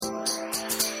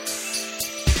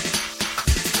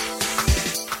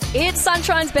It's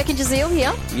Sunshine's Beck and Jazeel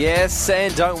here. Yes,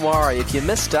 and don't worry, if you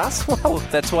missed us, well,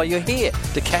 that's why you're here,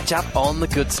 to catch up on the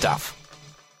good stuff.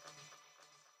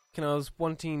 And I was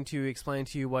wanting to explain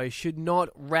to you why you should not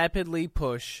rapidly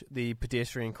push the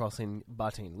pedestrian crossing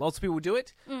button. Lots of people do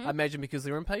it, I imagine because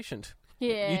they're impatient.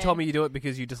 Yeah. You told me you do it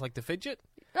because you just like to fidget?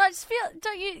 I just feel,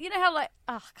 don't you, you know how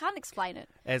I can't explain it.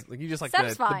 As you just like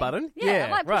the button? Yeah, I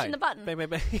like pushing the button. Bang, bang,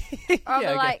 bang. Or I'll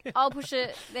Yeah, be okay. like, I'll push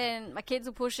it, then my kids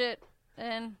will push it,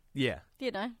 and, Yeah.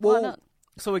 you know, Well, why not?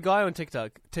 So a guy on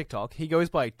TikTok, he goes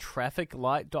by Traffic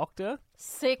Light Doctor.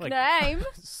 Sick name.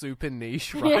 Super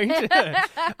niche,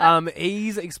 right?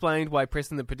 He's explained why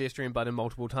pressing the pedestrian button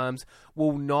multiple times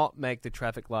will not make the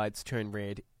traffic lights turn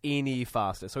red any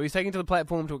faster. So he's taken to the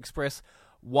platform to express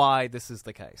why this is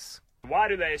the case. Why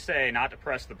do they say not to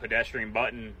press the pedestrian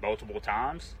button multiple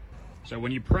times? So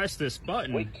when you press this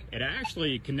button, it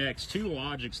actually connects two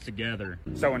logics together.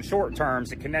 So in short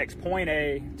terms, it connects point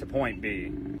A to point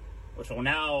B, which will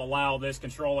now allow this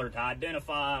controller to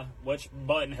identify which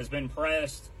button has been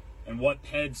pressed and what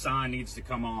PED sign needs to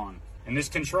come on. And this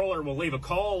controller will leave a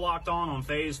call locked on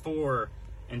phase 4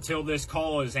 until this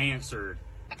call is answered.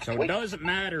 So it doesn't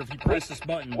matter if you press this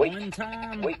button one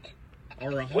time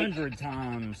or 100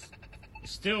 times,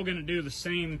 it's still going to do the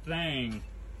same thing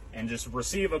and just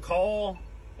receive a call,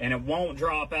 and it won't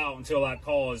drop out until that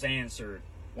call is answered.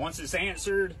 Once it's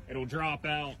answered, it'll drop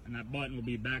out, and that button will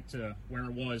be back to where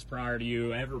it was prior to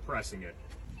you ever pressing it.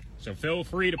 So feel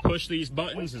free to push these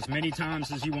buttons as many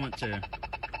times as you want to.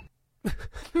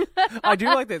 I do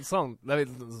like that song.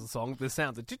 The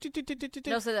sounds.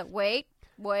 Also that wait.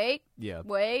 Yeah.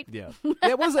 Wait. Yeah.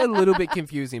 That was a little bit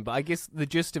confusing, but I guess the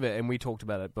gist of it, and we talked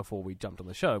about it before we jumped on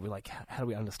the show, we're like, how do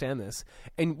we understand this?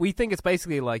 And we think it's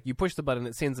basically like you push the button,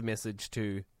 it sends a message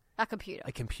to A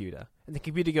computer. And the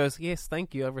computer goes, yes,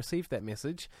 thank you, I've received that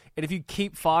message. And if you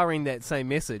keep firing that same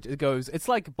message, it goes, it's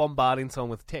like bombarding someone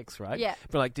with text, right? Yeah.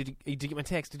 But like, did you get my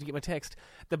text? Did you get my text?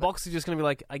 The box is just going to be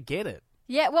like, I get it.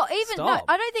 Yeah, well, even no, Stop.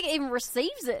 I don't think it even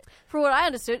receives it. From what I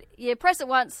understood, you press it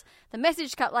once, the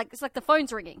message cut it's like the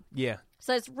phone's ringing. Yeah.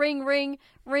 So it's ring, ring,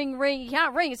 ring, ring. You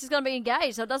can't ring; it's just going to be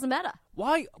engaged, so it doesn't matter.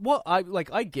 Why? What?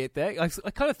 I get that.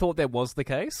 I kind of thought that was the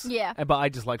case. Yeah. But I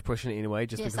just liked pushing it anyway,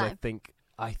 just because same.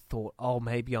 I thought, oh,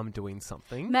 maybe I'm doing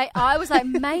something. I was like,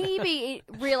 maybe it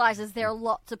realizes there are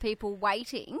lots of people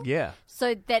waiting. Yeah.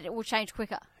 So that it will change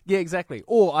quicker. Yeah, exactly.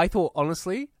 Or I thought,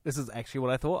 honestly, this is actually what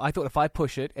I thought. I thought if I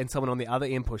push it and someone on the other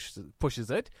end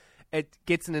pushes it, it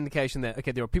gets an indication that,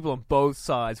 okay, there are people on both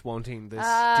sides wanting this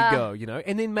to go, you know?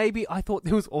 And then maybe I thought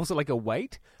there was also like a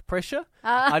weight pressure.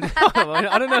 I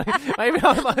don't know. Maybe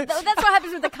I'm like... That's what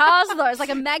happens with the cars, though. It's like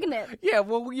a magnet. Yeah,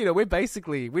 well, you know, we're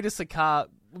just a car...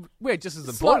 We're just as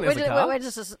important as a car.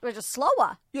 We're just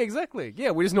slower. Yeah, exactly.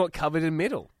 Yeah, we're just not covered in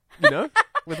metal, you know?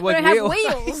 With We don't have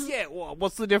wheels. Yeah, well,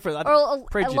 what's the difference? Or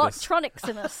Prejudice. electronics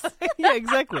in us. Yeah,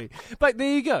 exactly. But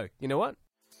there you go. You know what?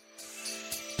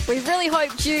 We really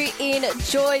hoped you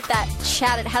enjoyed that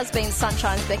chat. It has been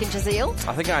Sunshine's Beck and Jazeel.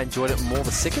 I think I enjoyed it more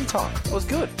the second time. It was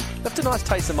good. Left a nice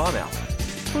taste in my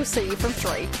mouth. We'll see you from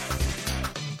 3.